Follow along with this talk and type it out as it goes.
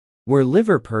We're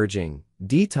liver purging,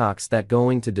 detox that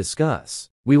going to discuss.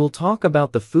 We will talk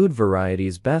about the food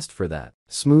varieties best for that.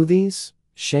 Smoothies,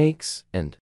 shakes,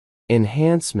 and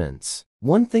enhancements.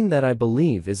 One thing that I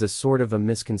believe is a sort of a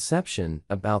misconception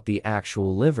about the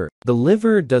actual liver. The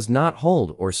liver does not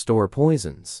hold or store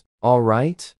poisons.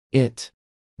 Alright? It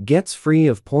gets free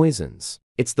of poisons.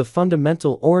 It's the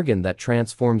fundamental organ that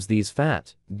transforms these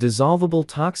fat, dissolvable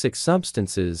toxic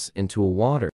substances into a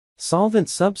water solvent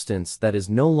substance that is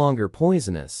no longer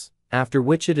poisonous, after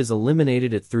which it is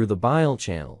eliminated through the bile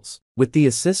channels, with the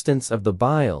assistance of the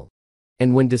bile.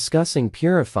 And when discussing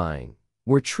purifying,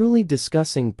 we're truly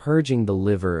discussing purging the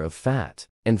liver of fat,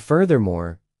 and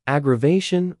furthermore,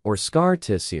 aggravation or scar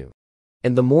tissue.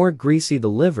 And the more greasy the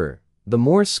liver, the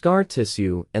more scar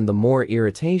tissue and the more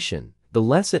irritation, the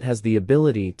less it has the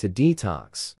ability to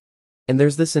detox. And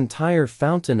there's this entire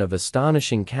fountain of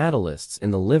astonishing catalysts in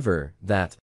the liver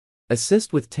that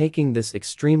assist with taking this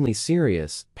extremely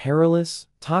serious, perilous,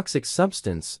 toxic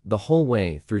substance the whole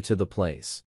way through to the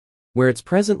place where it's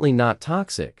presently not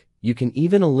toxic. You can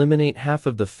even eliminate half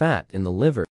of the fat in the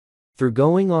liver through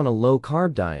going on a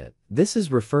low-carb diet. This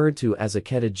is referred to as a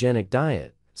ketogenic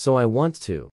diet, so I want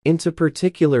to into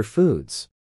particular foods.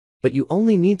 But you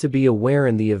only need to be aware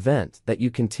in the event that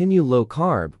you continue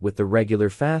low-carb with the regular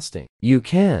fasting. You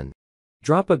can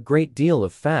drop a great deal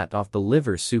of fat off the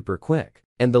liver super quick.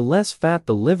 And the less fat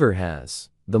the liver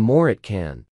has, the more it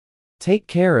can take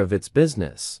care of its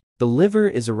business. The liver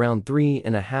is around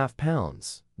 3.5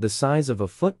 pounds, the size of a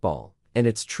football, and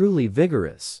it's truly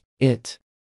vigorous. It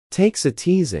takes a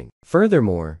teasing.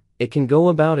 Furthermore, it can go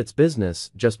about its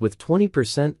business just with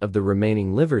 20% of the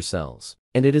remaining liver cells,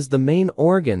 and it is the main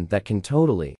organ that can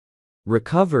totally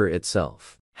recover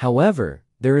itself. However,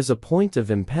 there is a point of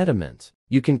impediment.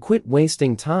 You can quit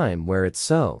wasting time where it's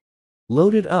so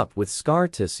loaded up with scar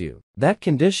tissue. That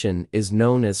condition is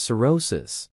known as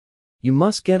cirrhosis. You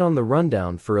must get on the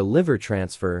rundown for a liver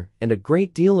transfer, and a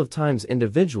great deal of times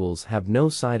individuals have no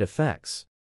side effects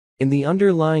in the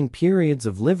underlying periods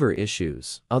of liver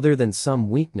issues other than some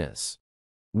weakness.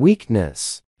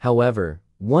 However,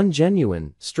 one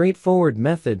genuine, straightforward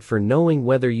method for knowing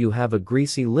whether you have a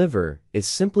greasy liver is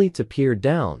simply to peer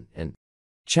down and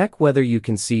check whether you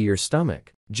can see your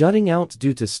stomach. Jutting out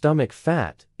due to stomach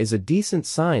fat is a decent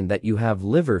sign that you have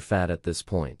liver fat at this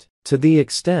point. To the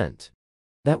extent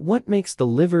that what makes the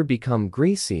liver become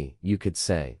greasy, you could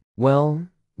say, well,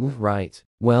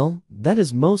 that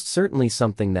is most certainly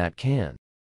something that can.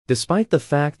 Despite the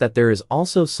fact that there is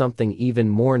also something even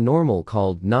more normal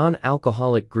called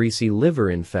non-alcoholic greasy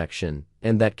liver infection,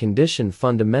 and that condition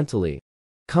fundamentally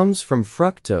comes from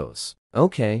fructose.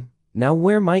 Okay, now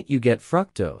where might you get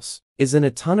fructose? Is in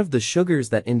a ton of the sugars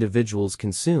that individuals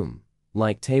consume,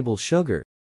 like table sugar,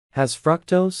 has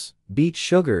fructose, beet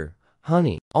sugar,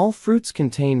 honey. All fruits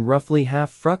contain roughly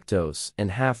half fructose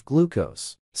and half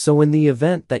glucose. So in the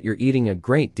event that you're eating a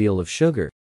great deal of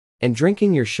sugar and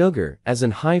drinking your sugar as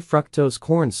in high fructose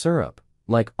corn syrup,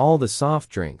 like all the soft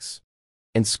drinks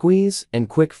and squeeze and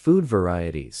quick food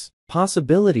varieties,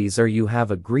 possibilities are you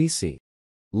have a greasy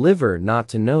liver not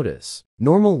to notice.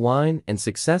 Normal wine and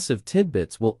successive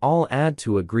tidbits will all add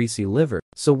to a greasy liver.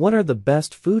 So what are the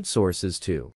best food sources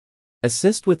to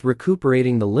assist with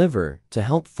recuperating the liver to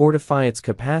help fortify its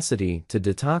capacity to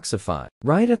detoxify?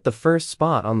 Right at the first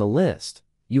spot on the list,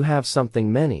 you have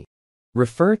something many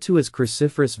refer to as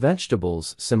cruciferous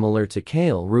vegetables similar to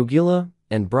kale, arugula,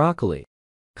 and broccoli,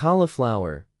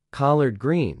 cauliflower, collard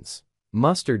greens,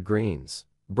 mustard greens,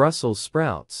 Brussels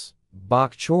sprouts,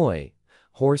 bok choy,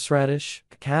 horseradish,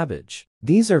 cabbage.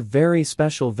 These are very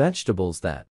special vegetables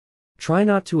that try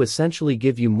not to essentially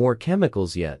give you more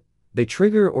chemicals yet they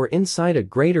trigger or incite a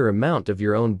greater amount of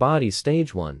your own body's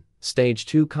stage 1, stage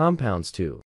 2 compounds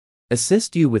to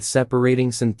assist you with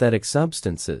separating synthetic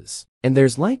substances. And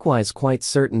there's likewise quite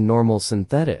certain normal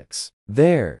synthetics.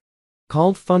 They're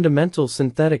called fundamental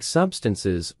synthetic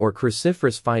substances or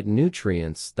cruciferous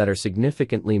phytonutrients that are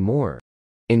significantly more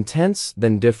intense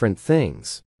than different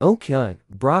things. Okay,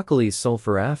 broccoli's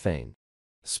sulforaphane.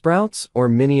 Sprouts or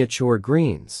miniature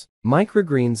greens.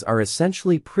 Microgreens are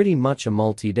essentially pretty much a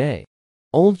multi-day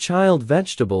old child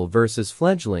vegetable versus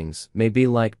fledglings may be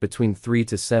like between 3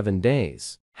 to 7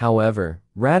 days. However,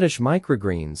 radish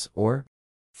microgreens or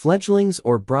fledglings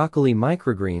or broccoli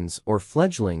microgreens or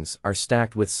fledglings are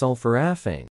stacked with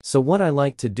sulforaphane. So what I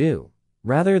like to do,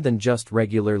 rather than just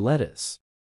regular lettuce,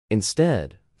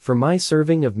 instead, for my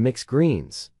serving of mixed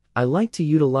greens, I like to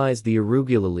utilize the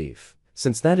arugula leaf,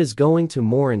 since that is going to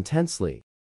more intensely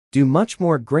do much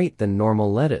more great than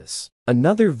normal lettuce.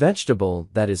 Another vegetable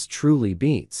that is truly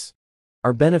beets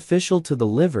are beneficial to the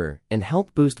liver and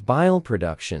help boost bile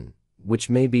production, which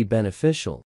may be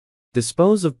beneficial.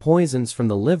 Dispose of poisons from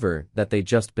the liver that they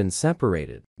just been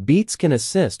separated. Beets can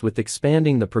assist with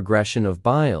expanding the progression of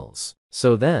biles,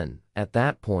 so then, at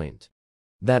that point,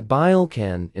 that bile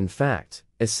can, in fact,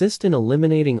 assist in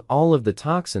eliminating all of the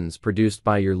toxins produced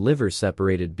by your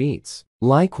liver-separated beets.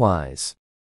 Likewise,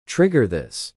 trigger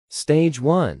this. Stage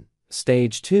 1,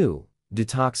 Stage 2,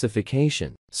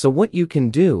 detoxification. So what you can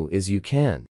do is you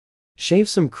can shave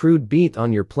some crude beet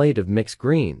on your plate of mixed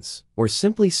greens, or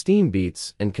simply steam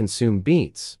beets and consume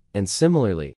beets, and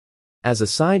similarly. As a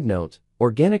side note,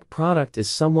 organic product is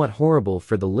somewhat horrible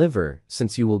for the liver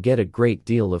since you will get a great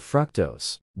deal of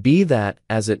fructose. Be that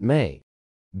as it may,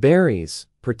 berries,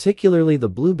 particularly the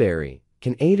blueberry,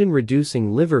 can aid in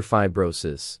reducing liver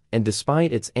fibrosis, and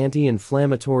despite its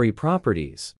anti-inflammatory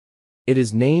properties, it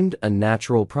is named a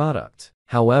natural product.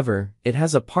 However, it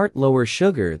has a part lower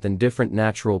sugar than different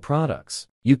natural products.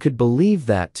 You could believe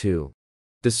that to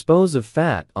dispose of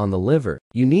fat on the liver.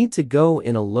 You need to go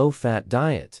in a low-fat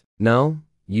diet. No,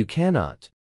 you cannot.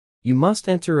 You must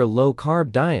enter a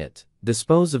low-carb diet,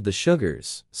 dispose of the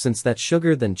sugars, since that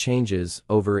sugar then changes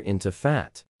over into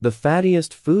fat. The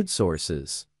fattiest food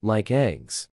sources, like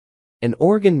eggs, and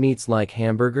organ meats like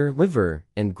hamburger, liver,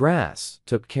 and grass,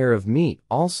 took care of meat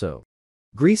also.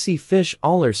 Greasy fish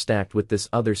all are stacked with this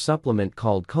other supplement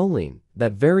called choline,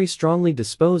 that very strongly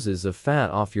disposes of fat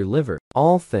off your liver.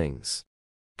 All things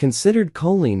considered,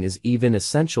 choline is even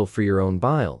essential for your own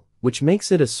bile, which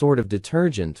makes it a sort of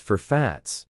detergent for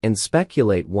fats. And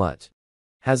speculate what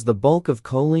has the bulk of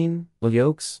choline?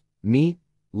 Yolks, meat,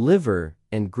 liver,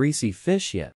 and greasy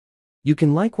fish yet. You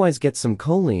can likewise get some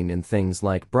choline in things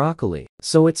like broccoli.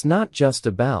 So it's not just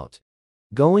about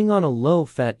going on a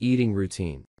low-fat eating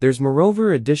routine. There's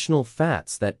moreover additional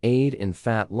fats that aid in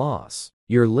fat loss.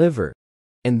 Your liver.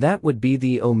 And that would be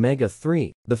the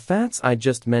omega-3. The fats I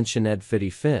just mentioned ed fatty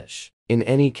fish. In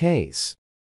any case,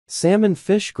 salmon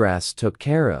fish grass took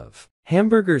care of.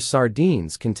 Hamburger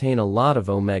sardines contain a lot of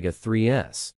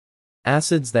omega-3s.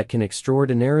 Acids that can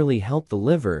extraordinarily help the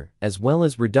liver, as well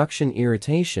as reduction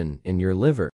irritation in your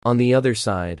liver. On the other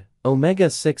side,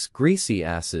 omega-6 greasy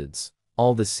acids,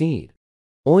 all the seed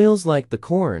oils like the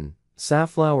corn,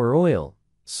 safflower oil,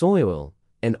 soy oil,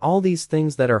 and all these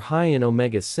things that are high in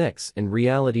omega-6 in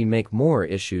reality make more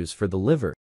issues for the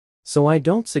liver. So I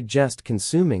don't suggest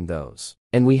consuming those.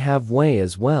 And we have whey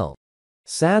as well.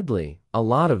 Sadly, a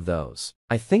lot of those.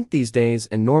 I think these days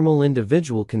a normal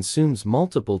individual consumes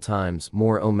multiple times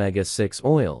more omega-6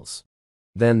 oils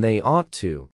than they ought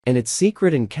to. And it's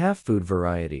secret in calf food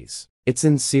varieties. It's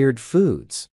in seared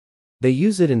foods. They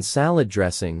use it in salad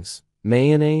dressings,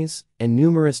 mayonnaise, and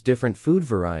numerous different food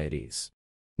varieties.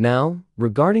 Now,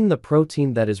 regarding the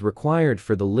protein that is required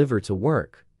for the liver to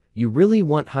work, you really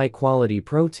want high-quality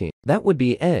protein. That would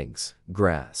be eggs,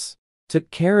 grass.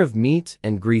 Took care of meat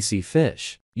and greasy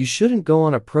fish. You shouldn't go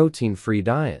on a protein-free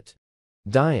diet.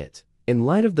 In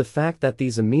light of the fact that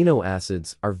these amino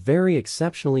acids are very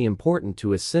exceptionally important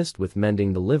to assist with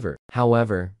mending the liver.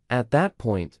 However, at that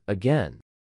point, again,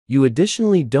 you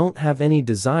additionally don't have any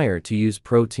desire to use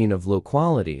protein of low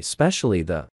quality, especially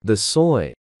the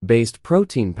soy-based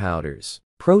protein powders.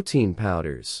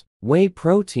 Whey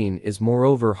protein is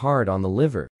moreover hard on the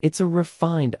liver. It's a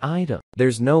refined item.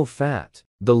 There's no fat.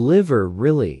 The liver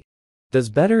really does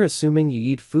better assuming you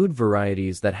eat food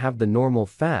varieties that have the normal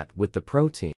fat with the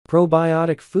protein.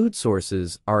 Probiotic food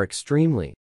sources are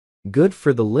extremely good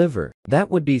for the liver. That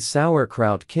would be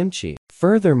sauerkraut, kimchi.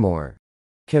 Furthermore,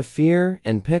 kefir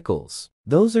and pickles.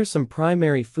 Those are some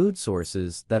primary food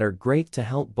sources that are great to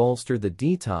help bolster the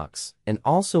detox and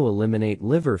also eliminate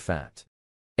liver fat.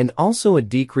 And also a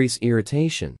decrease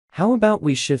irritation. How about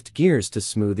we shift gears to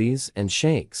smoothies and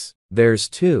shakes? There's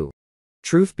two,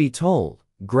 truth be told,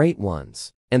 great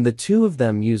ones. And the two of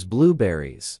them use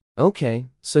blueberries. Okay,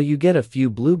 so you get a few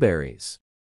blueberries,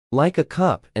 like a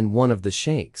cup and one of the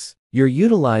shakes. You're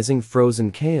utilizing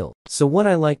frozen kale. So what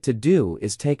I like to do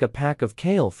is take a pack of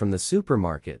kale from the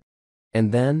supermarket.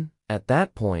 And then, at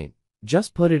that point,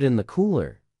 just put it in the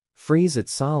cooler. Freeze it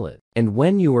solid. And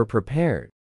when you are prepared,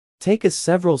 take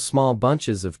several small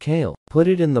bunches of kale. Put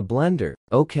it in the blender.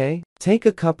 Okay, take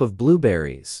a cup of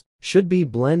blueberries. Should be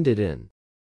blended in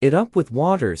it up with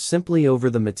water simply over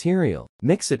the material.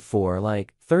 Mix it for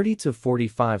like 30 to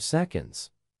 45 seconds.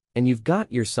 And you've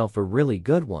got yourself a really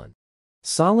good one.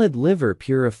 Solid liver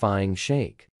purifying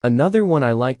shake. Another one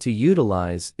I like to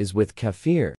utilize is with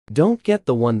kefir. Don't get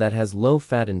the one that has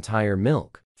low-fat entire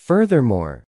milk.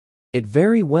 Furthermore, it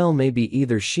very well may be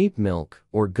either sheep milk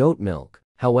or goat milk.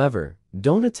 However,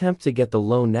 don't attempt to get the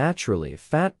low naturally. A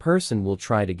fat person will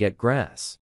try to get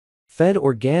grass-fed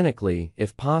organically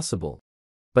if possible.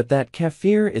 but that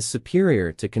kefir is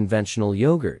superior to conventional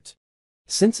yogurt.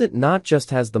 Since it not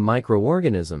just has the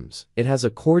microorganisms, it has a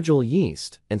cordial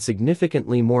yeast and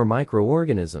significantly more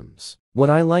microorganisms. What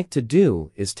I like to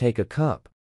do is take a cup,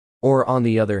 or on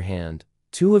the other hand,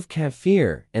 2 of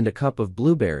kefir and a cup of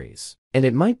blueberries, and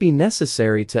it might be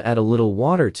necessary to add a little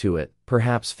water to it,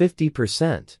 perhaps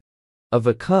 50% of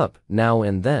a cup now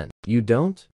and then. You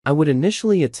don't? I would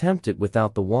initially attempt it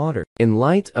without the water, in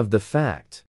light of the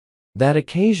fact that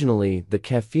occasionally the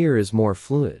kefir is more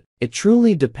fluid. It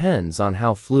truly depends on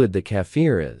how fluid the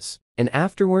kefir is, and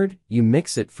afterward, you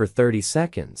mix it for 30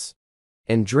 seconds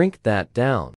and drink that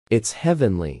down. It's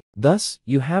heavenly. Thus,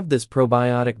 you have this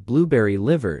probiotic blueberry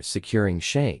liver securing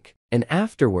shake, and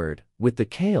afterward, with the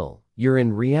kale, you're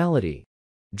in reality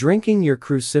drinking your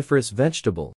cruciferous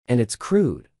vegetable, and it's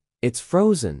crude, it's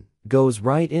frozen, goes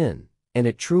right in, and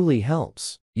it truly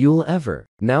helps. You'll ever.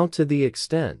 Now to the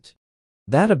extent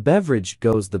that a beverage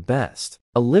goes the best.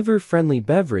 A liver-friendly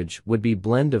beverage would be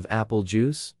blend of apple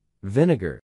juice,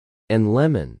 vinegar, and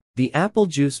lemon. The apple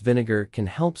juice vinegar can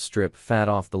help strip fat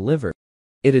off the liver.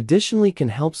 It additionally can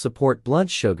help support blood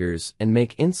sugars and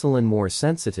make insulin more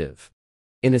sensitive,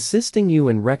 in assisting you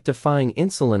in rectifying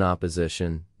insulin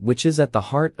opposition, which is at the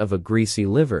heart of a greasy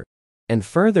liver. And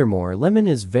furthermore, lemon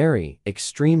is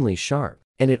extremely sharp.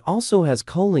 And it also has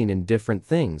choline and different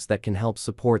things that can help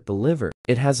support the liver.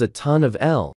 It has a ton of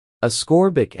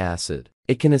ascorbic acid.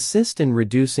 It can assist in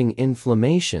reducing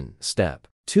inflammation. Step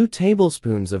 2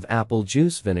 tablespoons of apple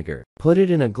juice vinegar. Put it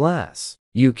in a glass.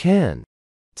 You can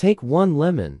take 1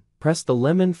 lemon, press the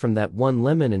lemon from that 1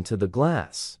 lemon into the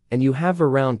glass, and you have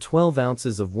around 12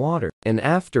 ounces of water, and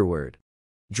afterward,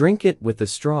 drink it with a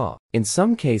straw. In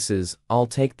some cases, I'll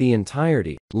take the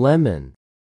entirety. Lemon.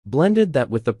 Blended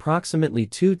that with approximately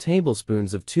 2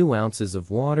 tablespoons of 2 ounces of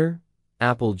water,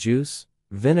 apple juice,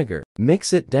 vinegar.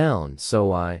 Mix it down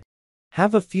so I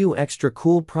have a few extra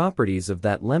cool properties of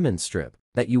that lemon strip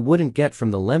that you wouldn't get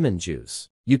from the lemon juice.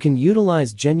 You can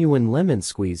utilize genuine lemon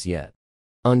squeeze yet.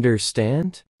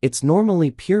 Understand? It's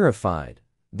normally purified,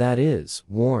 that is,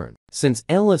 worn, since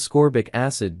L-ascorbic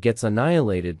acid gets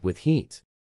annihilated with heat.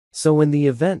 So in the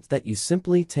event that you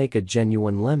simply take a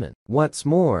genuine lemon, what's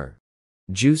more,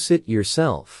 juice it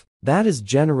yourself. That is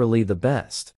generally the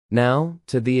best. Now,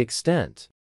 to the extent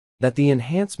that the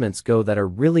enhancements go that are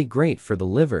really great for the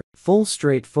liver, full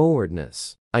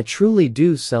straightforwardness. I truly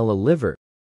do sell a liver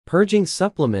purging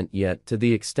supplement, yet to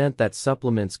the extent that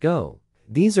supplements go,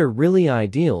 these are really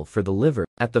ideal for the liver.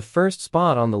 At the first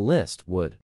spot on the list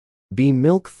would be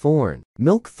milk thorn.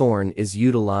 Milk thorn is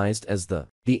utilized as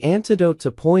the antidote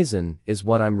to poison is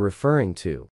what I'm referring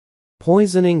to.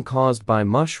 Poisoning caused by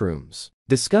mushrooms.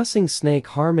 Discussing snake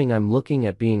harming, I'm looking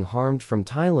at being harmed from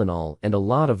Tylenol and a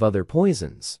lot of other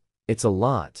poisons. It's a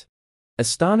lot.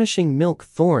 Astonishing. Milk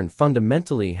thorn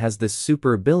fundamentally has this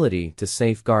super ability to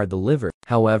safeguard the liver.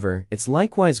 However, it's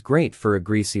likewise great for a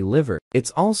greasy liver.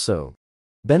 It's also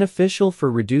beneficial for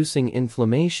reducing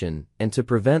inflammation and to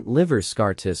prevent liver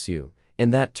scar tissue,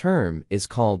 and that term is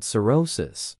called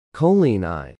cirrhosis. Choline.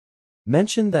 I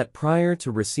mentioned that prior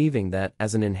to receiving that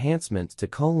as an enhancement to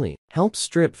choline, helps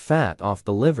strip fat off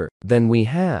the liver. Then we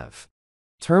have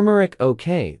turmeric.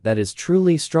 Okay, that is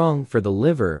truly strong for the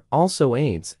liver, also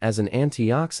aids as an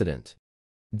antioxidant.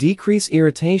 Decrease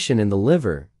irritation in the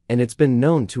liver, and it's been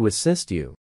known to assist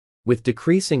you with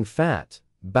decreasing fat.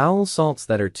 Bowel salts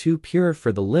that are too pure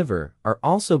for the liver are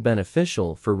also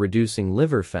beneficial for reducing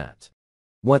liver fat.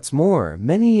 What's more,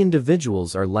 many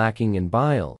individuals are lacking in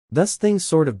bile, thus things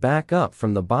sort of back up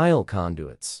from the bile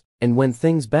conduits. And when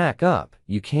things back up,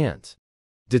 you can't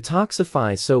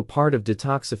detoxify, so part of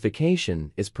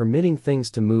detoxification is permitting things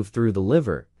to move through the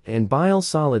liver, and bile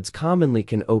solids commonly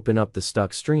can open up the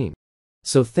stuck stream,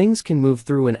 so things can move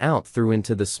through and out through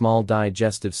into the small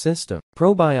digestive system.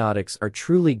 Probiotics are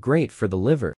truly great for the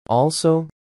liver, also.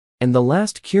 And the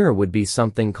last cure would be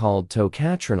something called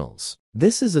tocotrienols.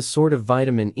 This is a sort of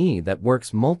vitamin E that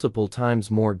works multiple times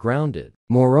more grounded.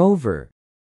 Moreover,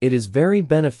 it is very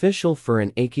beneficial for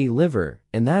an achy liver,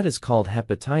 and that is called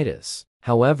hepatitis.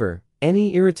 However,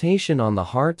 any irritation on the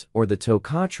heart or the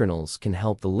tocotrienols can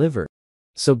help the liver.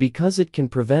 So because it can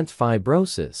prevent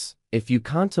fibrosis, if you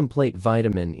contemplate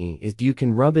vitamin E, you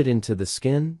can rub it into the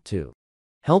skin to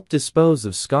help dispose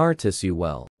of scar tissue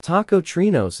well.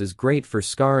 Tocotrienols is great for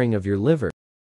scarring of your liver.